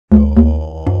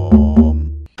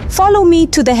Follow me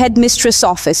to the headmistress'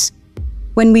 office.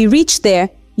 When we reach there,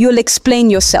 you'll explain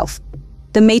yourself,"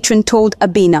 the matron told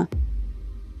Abena.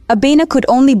 Abena could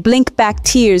only blink back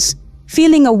tears,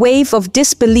 feeling a wave of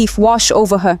disbelief wash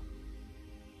over her.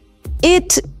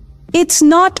 It's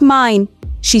not mine,"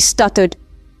 she stuttered.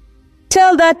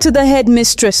 "Tell that to the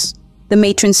headmistress," the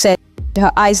matron said,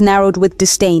 her eyes narrowed with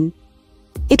disdain.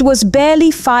 It was barely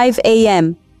 5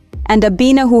 a.m., and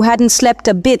Abena, who hadn't slept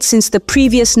a bit since the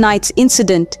previous night's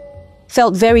incident,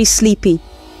 felt very sleepy.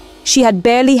 She had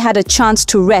barely had a chance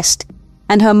to rest,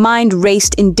 and her mind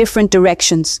raced in different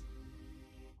directions.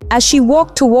 As she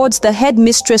walked towards the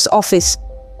headmistress' office,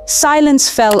 silence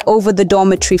fell over the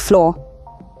dormitory floor.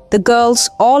 The girls,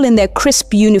 all in their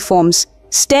crisp uniforms,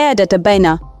 stared at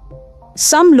Abena.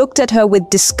 Some looked at her with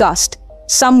disgust,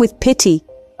 some with pity,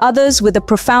 others with a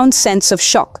profound sense of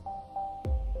shock.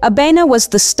 Abena was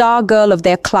the star girl of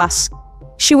their class.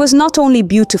 She was not only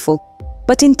beautiful,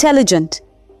 but intelligent.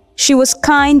 She was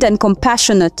kind and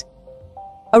compassionate,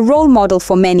 a role model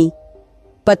for many.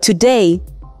 But today,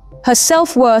 her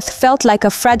self-worth felt like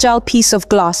a fragile piece of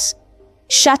glass,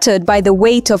 shattered by the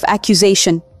weight of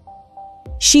accusation.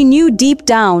 She knew deep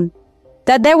down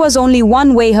that there was only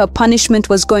one way her punishment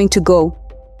was going to go.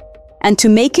 And to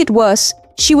make it worse,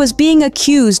 she was being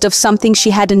accused of something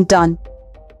she hadn't done.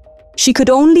 She could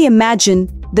only imagine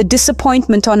the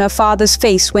disappointment on her father's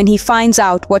face when he finds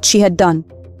out what she had done.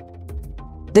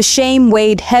 The shame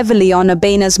weighed heavily on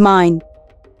Abena's mind.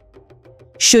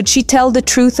 Should she tell the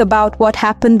truth about what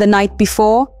happened the night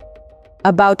before?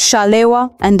 About Shalewa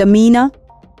and Amina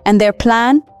and their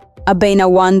plan?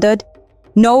 Abena wondered,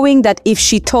 knowing that if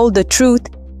she told the truth,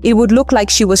 it would look like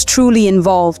she was truly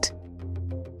involved.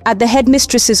 At the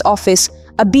headmistress's office,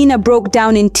 Abena broke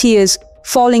down in tears,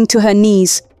 falling to her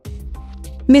knees.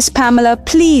 "Miss Pamela,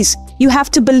 please, you have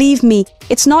to believe me.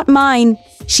 It's not mine,"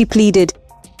 she pleaded.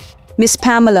 Miss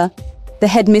Pamela, the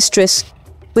headmistress,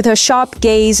 with her sharp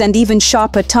gaze and even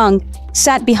sharper tongue,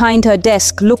 sat behind her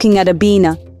desk looking at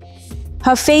Abena.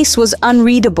 Her face was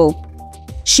unreadable.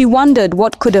 She wondered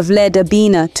what could have led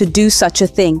Abena to do such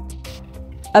a thing.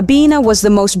 Abena was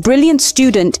the most brilliant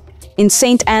student in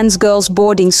St. Anne's Girls'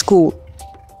 Boarding School,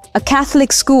 a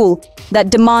Catholic school that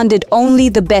demanded only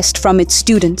the best from its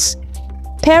students.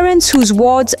 Parents whose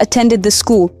wards attended the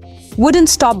school wouldn't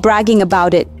stop bragging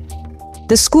about it.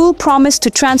 The school promised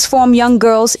to transform young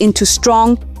girls into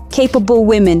strong, capable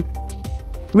women,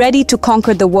 ready to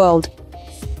conquer the world.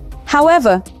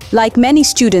 However, like many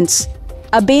students,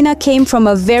 Abena came from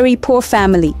a very poor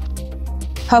family.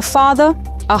 Her father,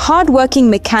 a hard-working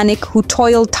mechanic who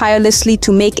toiled tirelessly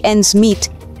to make ends meet,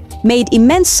 made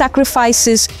immense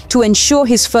sacrifices to ensure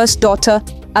his first daughter,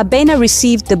 Abena,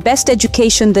 received the best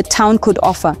education the town could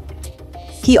offer.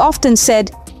 He often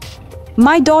said,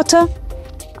 "My daughter,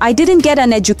 I didn't get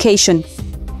an education,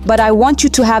 but I want you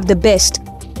to have the best,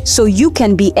 so you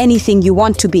can be anything you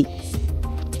want to be."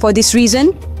 For this reason,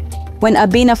 when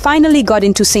Abena finally got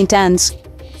into St. Anne's,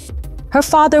 her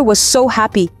father was so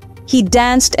happy. He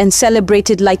danced and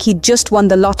celebrated like he'd just won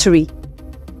the lottery.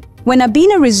 When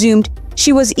Abena resumed,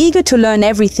 she was eager to learn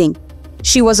everything.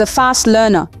 She was a fast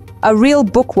learner, a real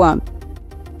bookworm.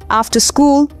 After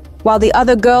school, while the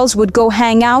other girls would go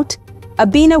hang out,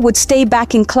 Abena would stay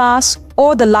back in class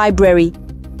or the library,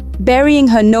 burying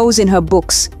her nose in her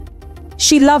books.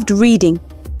 She loved reading,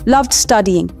 loved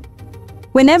studying.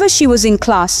 Whenever she was in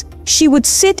class, she would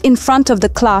sit in front of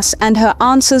the class and her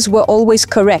answers were always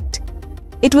correct.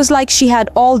 It was like she had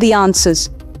all the answers.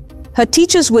 Her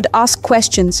teachers would ask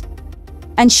questions,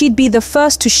 and she'd be the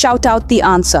first to shout out the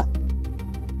answer.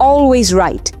 Always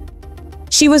right.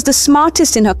 She was the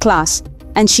smartest in her class,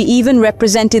 and she even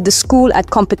represented the school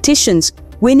at competitions,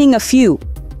 winning a few.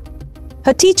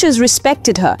 Her teachers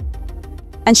respected her,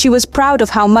 and she was proud of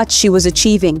how much she was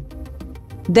achieving.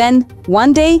 Then,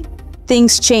 one day,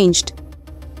 things changed.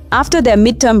 After their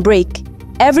midterm break,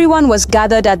 everyone was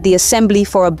gathered at the assembly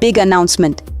for a big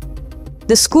announcement.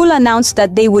 The school announced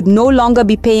that they would no longer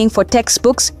be paying for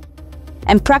textbooks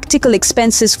and practical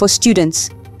expenses for students.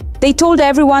 They told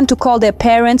everyone to call their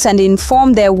parents and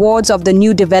inform their wards of the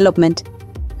new development.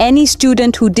 Any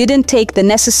student who didn't take the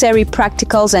necessary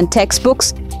practicals and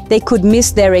textbooks, they could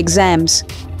miss their exams.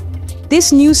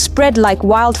 This news spread like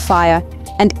wildfire,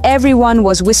 and everyone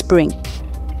was whispering.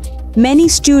 Many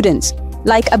students,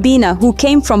 like Abena, who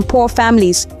came from poor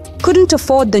families, couldn't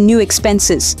afford the new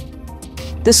expenses.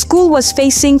 The school was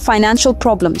facing financial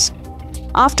problems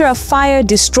after a fire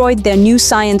destroyed their new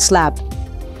science lab.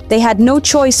 They had no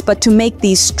choice but to make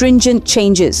these stringent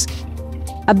changes.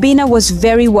 Abena was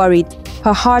very worried.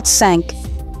 Her heart sank.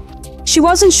 She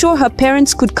wasn't sure her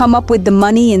parents could come up with the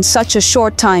money in such a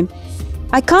short time.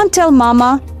 I can't tell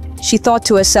Mama, she thought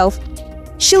to herself.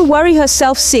 She'll worry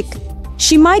herself sick.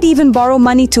 She might even borrow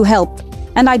money to help,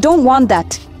 and I don't want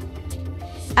that.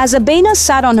 As Abena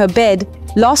sat on her bed,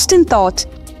 lost in thought,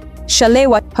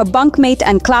 Shalewa, her bunkmate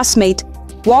and classmate,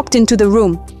 walked into the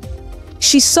room.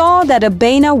 She saw that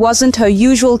Abena wasn't her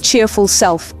usual cheerful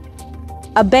self.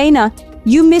 Abena,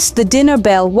 you missed the dinner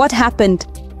bell, what happened?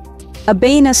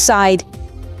 Abena sighed.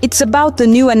 It's about the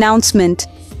new announcement.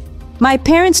 My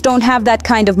parents don't have that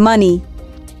kind of money.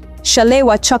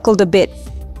 Shalewa chuckled a bit,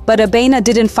 but Abena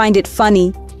didn't find it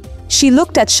funny. She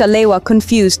looked at Shalewa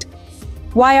confused.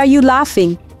 Why are you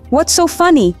laughing? What's so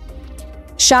funny?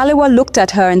 Shalewa looked at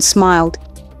her and smiled.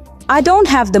 I don't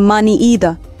have the money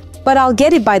either, but I'll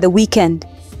get it by the weekend.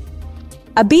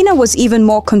 Abena was even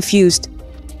more confused,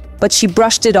 but she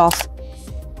brushed it off.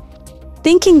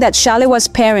 Thinking that Shalewa's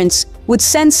parents would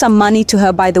send some money to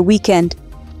her by the weekend,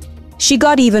 she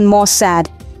got even more sad.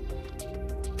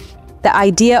 The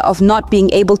idea of not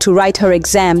being able to write her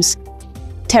exams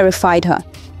terrified her.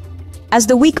 As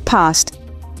the week passed,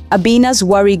 Abena's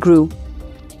worry grew.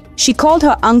 She called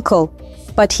her uncle,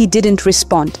 but he didn't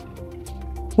respond.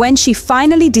 When she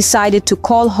finally decided to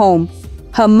call home,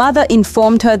 her mother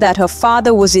informed her that her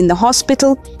father was in the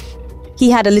hospital.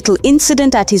 He had a little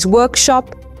incident at his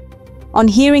workshop. On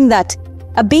hearing that,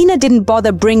 Abena didn't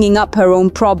bother bringing up her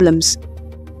own problems.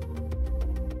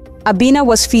 Abena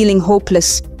was feeling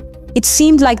hopeless. It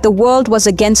seemed like the world was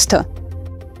against her.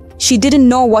 She didn't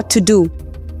know what to do.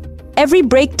 Every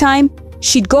break time,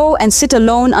 she'd go and sit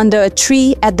alone under a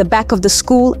tree at the back of the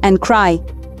school and cry.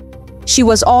 She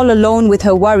was all alone with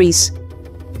her worries.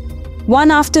 One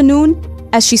afternoon,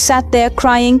 as she sat there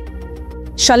crying,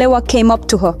 Shalewa came up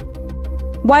to her.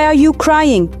 Why are you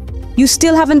crying? You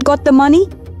still haven't got the money?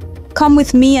 Come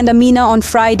with me and Amina on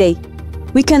Friday.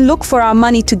 We can look for our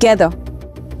money together.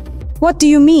 What do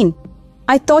you mean?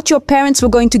 I thought your parents were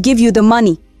going to give you the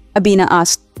money, Abena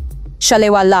asked.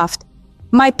 Shalewa laughed.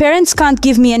 My parents can't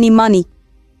give me any money.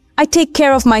 I take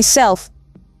care of myself.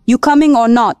 You coming or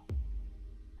not?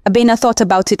 Abena thought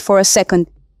about it for a second.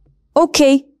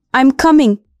 Okay, I'm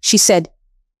coming, she said.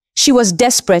 She was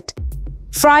desperate.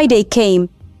 Friday came,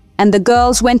 and the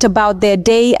girls went about their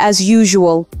day as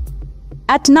usual.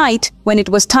 At night, when it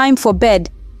was time for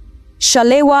bed,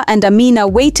 Shalewa and Amina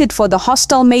waited for the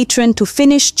hostel matron to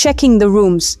finish checking the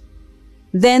rooms.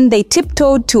 Then they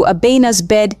tiptoed to Abena's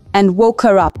bed and woke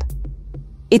her up.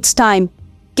 It's time.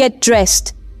 Get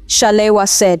dressed, Shalewa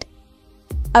said.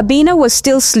 Abena was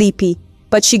still sleepy,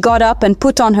 but she got up and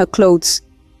put on her clothes.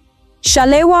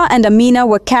 Shalewa and Amina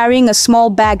were carrying a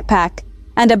small backpack,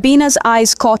 and Abena's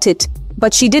eyes caught it,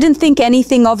 but she didn't think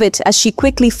anything of it as she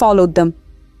quickly followed them.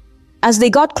 As they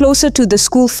got closer to the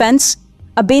school fence,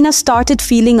 Abena started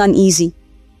feeling uneasy.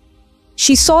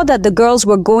 She saw that the girls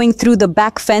were going through the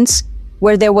back fence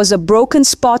where there was a broken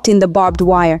spot in the barbed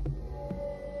wire.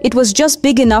 It was just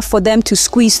big enough for them to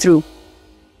squeeze through.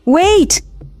 Wait!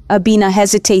 Abena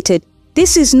hesitated.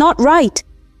 This is not right.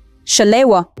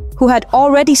 Shalewa, who had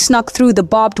already snuck through the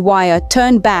barbed wire,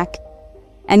 turned back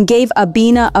and gave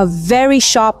Abena a very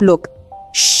sharp look.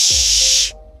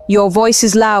 Shh! Your voice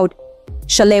is loud,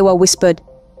 Shalewa whispered.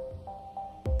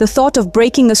 The thought of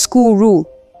breaking a school rule,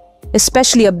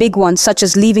 especially a big one such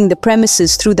as leaving the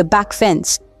premises through the back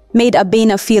fence, made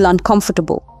Abena feel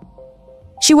uncomfortable.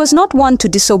 She was not one to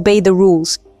disobey the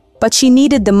rules, but she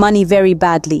needed the money very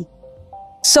badly.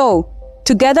 So,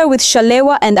 together with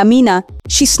Shalewa and Amina,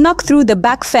 she snuck through the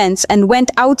back fence and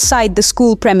went outside the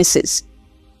school premises.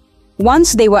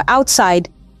 Once they were outside,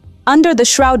 under the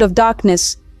shroud of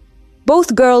darkness,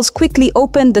 both girls quickly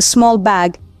opened the small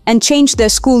bag and changed their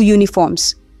school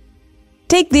uniforms.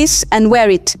 Take this and wear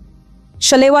it,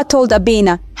 Shalewa told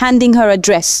Abena, handing her a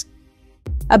dress.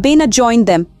 Abena joined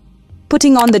them,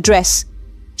 putting on the dress.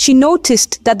 She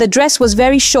noticed that the dress was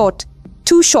very short,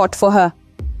 too short for her.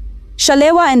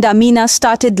 Shalewa and Amina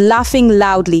started laughing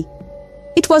loudly.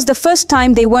 It was the first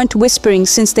time they weren't whispering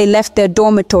since they left their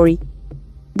dormitory.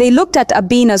 They looked at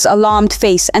Abena's alarmed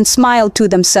face and smiled to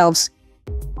themselves.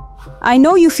 I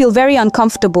know you feel very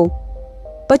uncomfortable,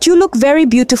 but you look very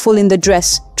beautiful in the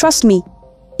dress. Trust me,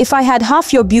 if I had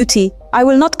half your beauty, I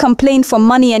will not complain for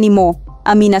money anymore,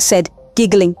 Amina said,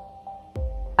 giggling.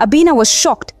 Abena was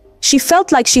shocked. She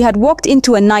felt like she had walked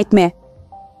into a nightmare.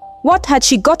 What had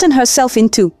she gotten herself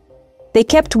into? They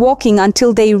kept walking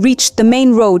until they reached the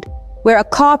main road, where a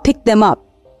car picked them up.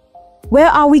 Where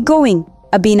are we going?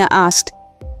 Abena asked.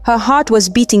 Her heart was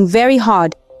beating very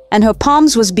hard, and her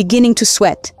palms was beginning to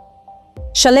sweat.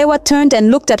 Shalewa turned and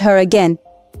looked at her again,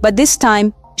 but this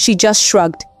time she just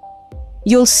shrugged.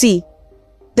 You'll see.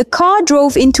 The car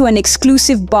drove into an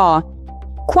exclusive bar,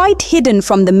 quite hidden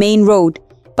from the main road,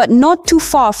 but not too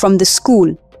far from the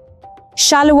school.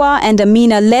 Shalewa and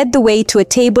Abena led the way to a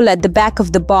table at the back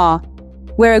of the bar,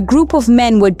 where a group of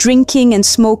men were drinking and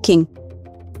smoking.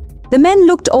 The men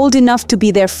looked old enough to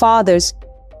be their fathers,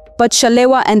 but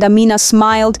Shalewa and Abena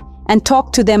smiled and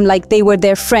talked to them like they were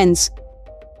their friends.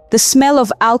 The smell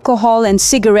of alcohol and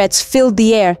cigarettes filled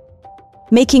the air,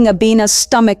 making Abena's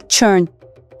stomach churn.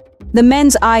 The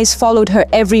men's eyes followed her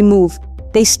every move.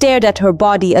 They stared at her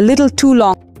body a little too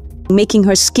long, making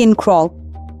her skin crawl.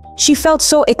 She felt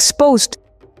so exposed,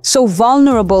 so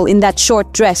vulnerable in that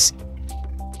short dress.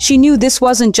 She knew this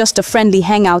wasn't just a friendly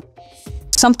hangout.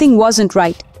 Something wasn't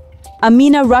right.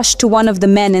 Abena rushed to one of the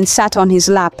men and sat on his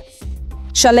lap.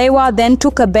 Shalewa then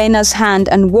took Abena's hand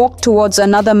and walked towards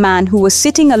another man who was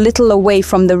sitting a little away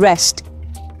from the rest.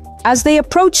 As they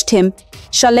approached him,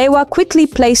 Shalewa quickly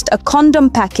placed a condom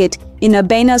packet in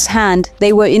Abena's hand.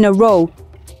 They were in a row.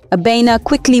 Abena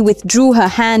quickly withdrew her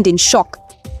hand in shock.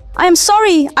 "I am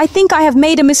sorry, I think I have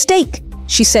made a mistake,"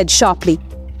 she said sharply.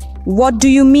 "What do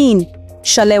you mean?"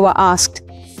 Shalewa asked.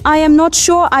 "I am not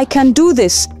sure I can do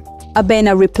this,"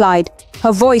 Abena replied,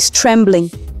 her voice trembling.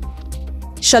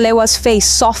 Shalewa's face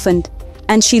softened,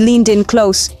 and she leaned in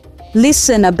close.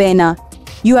 "Listen, Abena,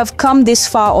 you have come this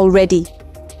far already.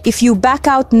 If you back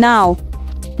out now,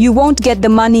 you won't get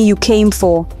the money you came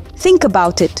for. Think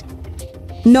about it."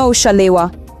 "No,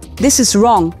 Shalewa, this is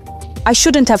wrong. I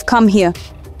shouldn't have come here,"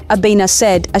 Abena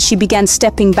said as she began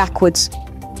stepping backwards.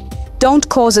 "Don't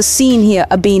cause a scene here,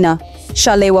 Abena,"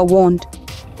 Shalewa warned.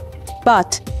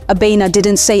 But Abena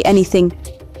didn't say anything.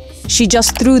 She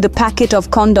just threw the packet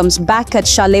of condoms back at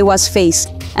Shalewa's face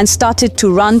and started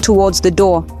to run towards the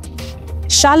door.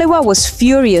 Shalewa was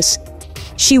furious.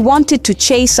 She wanted to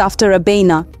chase after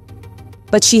Abena,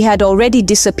 but she had already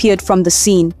disappeared from the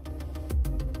scene.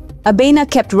 Abena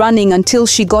kept running until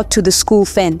she got to the school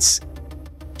fence.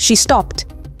 She stopped,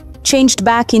 changed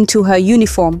back into her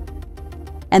uniform,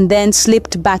 and then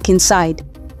slipped back inside,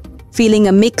 feeling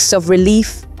a mix of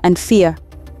relief and fear.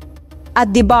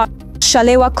 At the bar,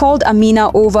 Shalewa called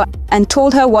Abena over and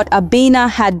told her what Abena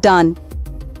had done.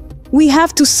 "We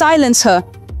have to silence her.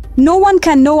 No one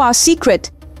can know our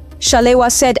secret," Shalewa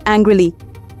said angrily.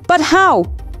 "But how?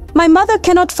 My mother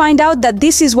cannot find out that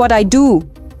this is what I do."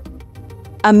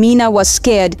 Abena was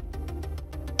scared.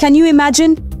 "Can you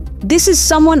imagine? This is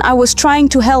someone I was trying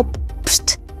to help."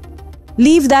 "Psst.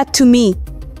 Leave that to me,"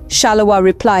 Shalewa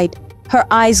replied, her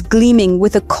eyes gleaming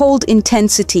with a cold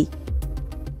intensity.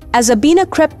 As Abena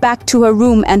crept back to her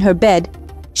room and her bed,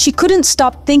 she couldn't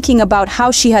stop thinking about how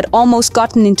she had almost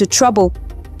gotten into trouble.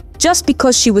 Just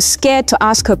because she was scared to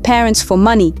ask her parents for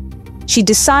money, she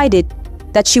decided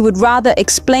that she would rather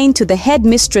explain to the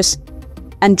headmistress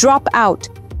and drop out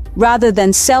rather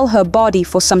than sell her body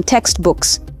for some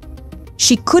textbooks.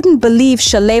 She couldn't believe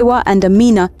Shalewa and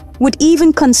Abena would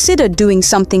even consider doing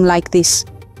something like this.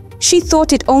 She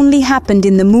thought it only happened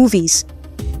in the movies.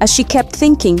 As she kept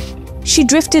thinking, she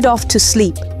drifted off to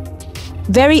sleep.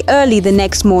 Very early the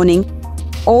next morning,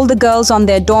 all the girls on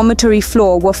their dormitory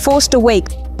floor were forced awake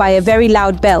by a very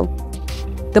loud bell.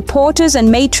 The porters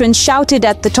and matrons shouted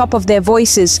at the top of their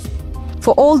voices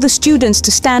for all the students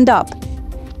to stand up.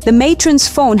 The matron's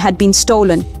phone had been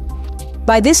stolen.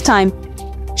 By this time,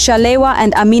 Shalewa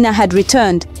and Abena had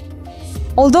returned,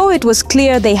 although it was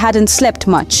clear they hadn't slept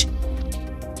much.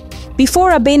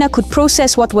 Before Abena could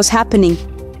process what was happening,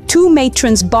 two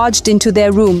matrons barged into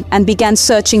their room and began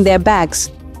searching their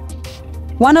bags.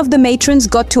 One of the matrons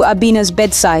got to Abena's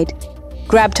bedside,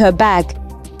 grabbed her bag,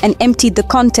 and emptied the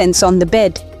contents on the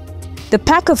bed. The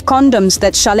pack of condoms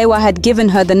that Shalewa had given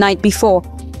her the night before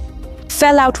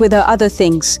fell out with her other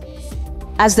things.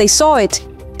 As they saw it,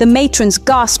 the matrons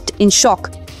gasped in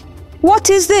shock. "What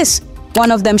is this?"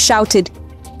 one of them shouted.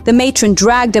 The matron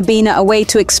dragged Abena away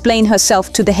to explain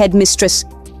herself to the headmistress.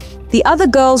 The other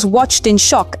girls watched in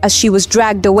shock as she was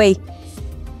dragged away.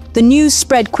 The news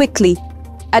spread quickly.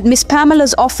 At Miss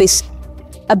Pamela's office,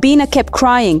 Abena kept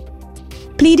crying,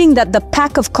 pleading that the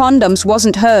pack of condoms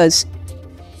wasn't hers.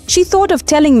 She thought of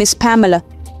telling Miss Pamela,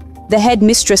 the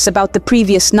headmistress, about the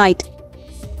previous night,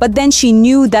 but then she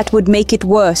knew that would make it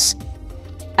worse.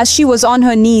 As she was on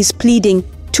her knees pleading,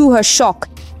 to her shock,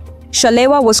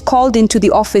 Shalewa was called into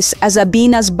the office as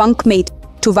Abena's bunkmate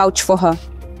to vouch for her.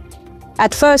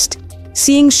 At first,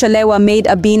 seeing Shalewa made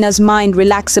Abena's mind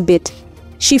relax a bit.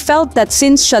 She felt that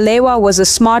since Shalewa was a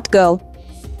smart girl,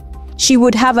 she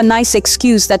would have a nice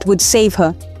excuse that would save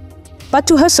her. But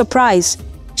to her surprise,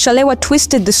 Shalewa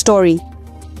twisted the story.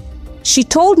 She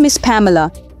told Miss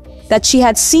Pamela that she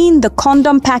had seen the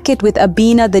condom packet with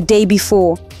Abena the day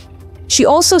before. She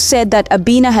also said that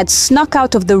Abena had snuck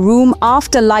out of the room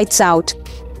after lights out,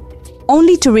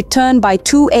 only to return by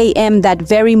 2 a.m. that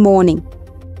very morning.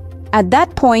 At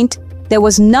that point, there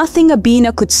was nothing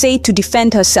Abena could say to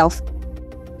defend herself.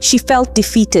 She felt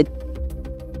defeated.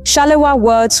 Shalewa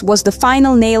words was the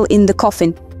final nail in the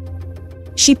coffin.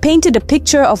 She painted a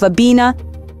picture of Abena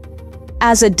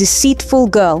as a deceitful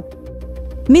girl.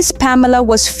 Miss Pamela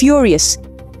was furious,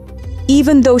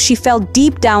 even though she felt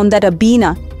deep down that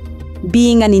Abena,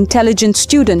 being an intelligent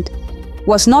student,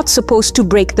 was not supposed to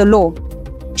break the law.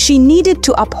 She needed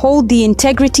to uphold the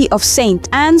integrity of St.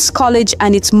 Anne's College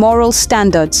and its moral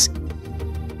standards.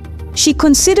 She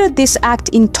considered this act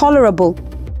intolerable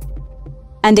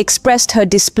and expressed her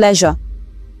displeasure.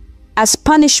 As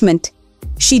punishment,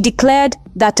 she declared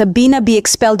that Abena be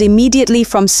expelled immediately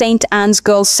from St. Anne's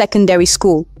Girls' Secondary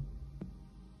School.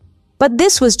 But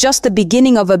this was just the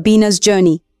beginning of Abena's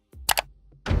journey.